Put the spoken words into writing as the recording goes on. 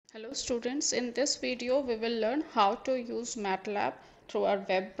Hello students, in this video we will learn how to use MATLAB through our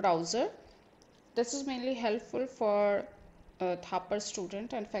web browser. This is mainly helpful for Thapar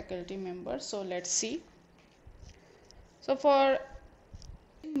student and faculty members. So let's see. So for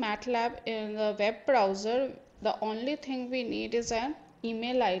MATLAB in the web browser, the only thing we need is an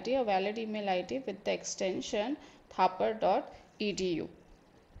email ID, a valid email ID with the extension thapar.edu.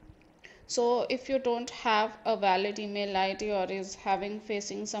 So if you don't have a valid email ID or is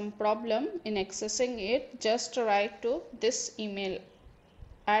facing some problem in accessing it, just write to this email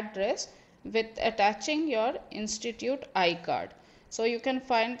address with attaching your institute iCard. So you can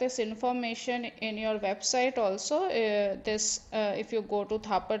find this information in your website also. If you go to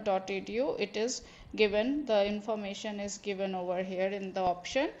thapar.edu, it is given, the information is given over here in the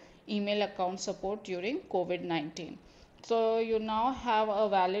option email account support during COVID-19. So you now have a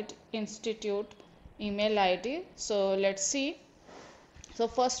valid institute email ID. So let's see. So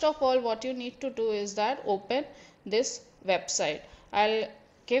first of all, what you need to do is that open this website. I'll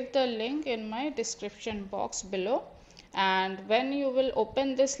give the link in my description box below, and when you will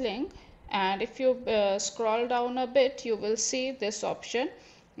open this link, and if you scroll down a bit, you will see this option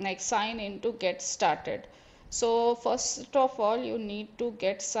like sign in to get started. So first of all, you need to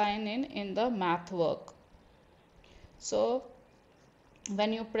get sign in the math work. So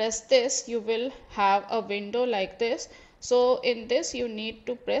when you press this, you will have a window like this. So in this you need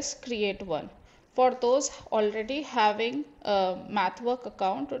to press create one. For those already having a MathWork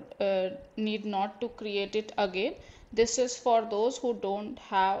account, need not to create it again. This is for those who don't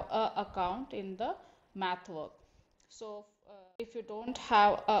have an account in the MathWork. So if you don't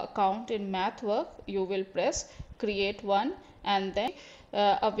have an account in MathWork, you will press create one, and then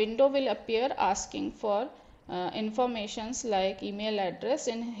a window will appear asking for informations like email address.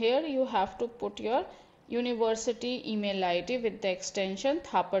 In here you have to put your university email ID with the extension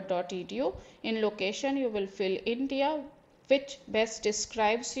thapar.edu. In location you will fill India, which best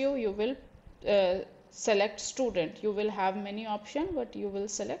describes you. You will select student. You will have many options, but you will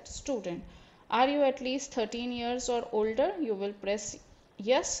select student. Are you at least 13 years or older? You will press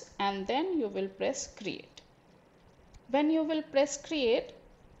yes, and then you will press create. When you will press create,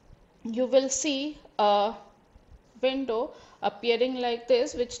 you will see a window appearing like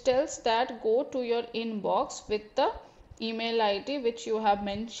this, which tells that go to your inbox with the email ID which you have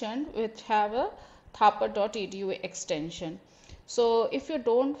mentioned, which have a thapar.edu extension. So if you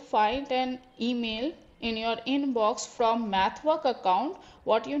don't find an email in your inbox from MathWork account,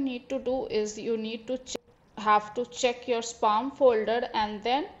 what you need to do is you need to have to check your spam folder, and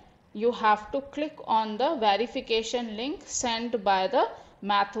then you have to click on the verification link sent by the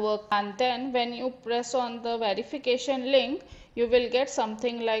MathWork, and then when you press on the verification link, you will get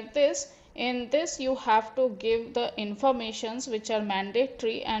something like this. In this you have to give the informations which are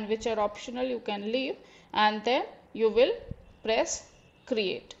mandatory, and which are optional you can leave, and then you will press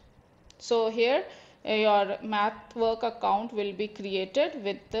create. So here your MathWork account will be created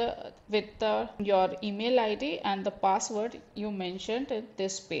with your email ID and the password you mentioned in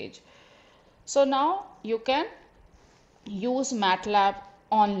this page. So now you can use MATLAB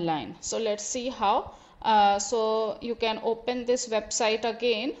online. So let's see how. So you can open this website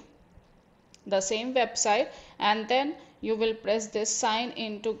again, the same website, and then you will press this sign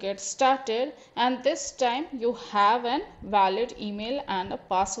in to get started, and this time you have an valid email and a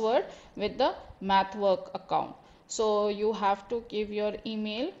password with the MathWork account. So you have to give your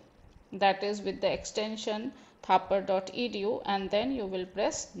email, that is with the extension thapar.edu, and then you will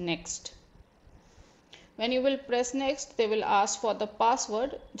press next. When you will press next, they will ask for the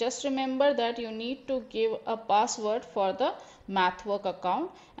password. Just remember that you need to give a password for the MathWork account,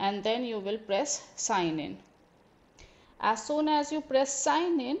 and then you will press sign in. As soon as you press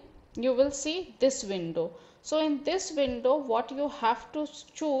sign in, you will see this window. So in this window, what you have to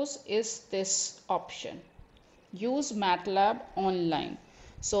choose is this option, use MATLAB online.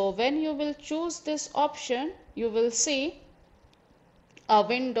 So when you will choose this option, you will see a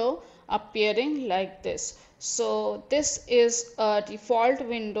window appearing like this. So this is a default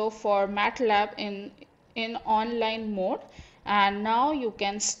window for MATLAB in online mode, and now you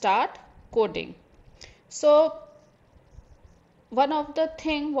can start coding. So one of the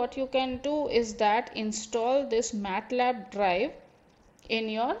thing what you can do is that install this MATLAB drive in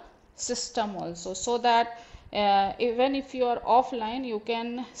your system also, so that even if you are offline, you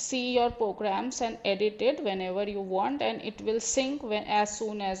can see your programs and edit it whenever you want, and it will sync as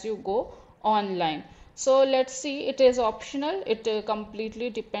soon as you go online. So let's see, it is optional. It completely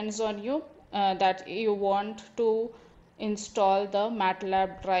depends on you that you want to install the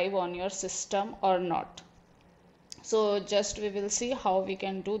MATLAB drive on your system or not. So just we will see how we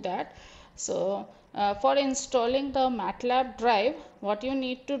can do that. So for installing the MATLAB drive, what you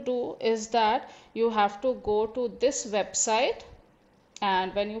need to do is that you have to go to this website,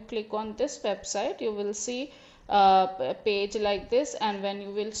 and when you click on this website you will see a page like this, and when you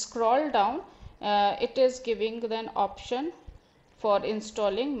will scroll down, it is giving an option for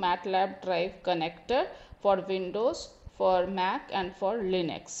installing MATLAB drive connector for Windows, for Mac and for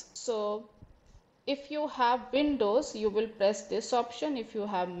Linux. So if you have Windows, you will press this option. If you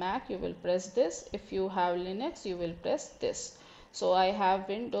have Mac, you will press this. If you have Linux, you will press this. So I have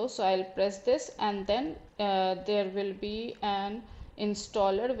Windows, so I'll press this, and then there will be an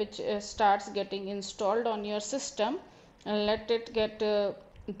installer which starts getting installed on your system, and let it get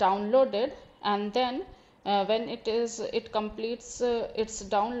downloaded, and then when it completes its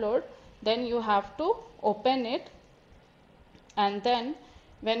download, then you have to open it, and then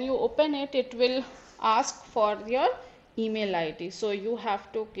when you open it, it will ask for your email ID. So you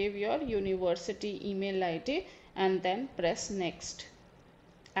have to give your university email ID and then press next.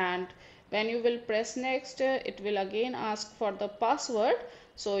 And when you will press next, it will again ask for the password.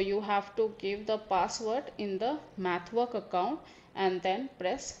 So you have to give the password in the MathWork account and then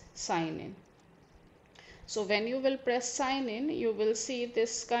press sign in. So when you will press sign in, you will see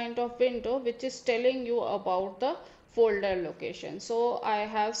this kind of window which is telling you about the folder location. So I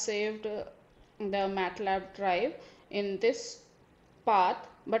have saved the MATLAB drive in this path,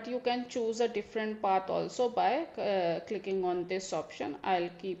 but you can choose a different path also by clicking on this option. I'll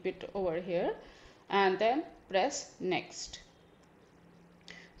keep it over here and then press next.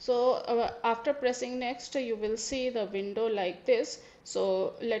 So after pressing next, you will see the window like this.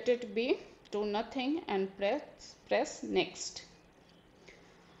 So let it be to nothing and press next.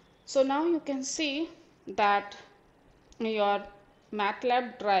 So now you can see that your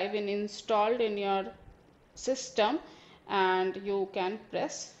MATLAB drive is installed in your system, and you can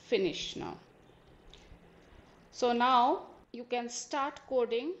press finish now. So now you can start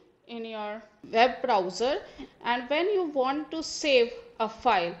coding in your web browser, and when you want to save a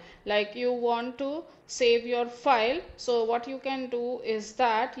file, like you want to save your file, so what you can do is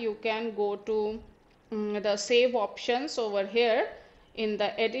that you can go to the save options over here. In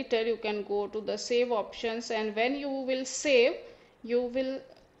the editor you can go to the save options, and when you will save, you will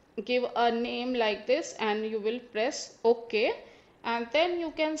give a name like this and you will press OK, and then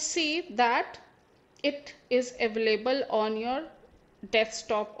you can see that it is available on your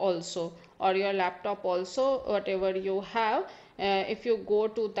desktop also or your laptop also, whatever you have. If you go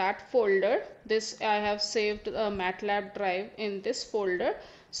to that folder, this I have saved a MATLAB drive in this folder.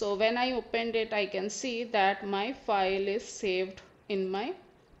 So when I opened it, I can see that my file is saved in my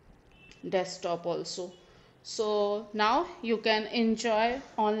desktop also. So now you can enjoy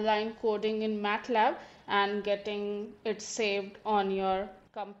online coding in MATLAB and getting it saved on your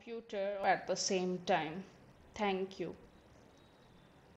computer at the same time. Thank you.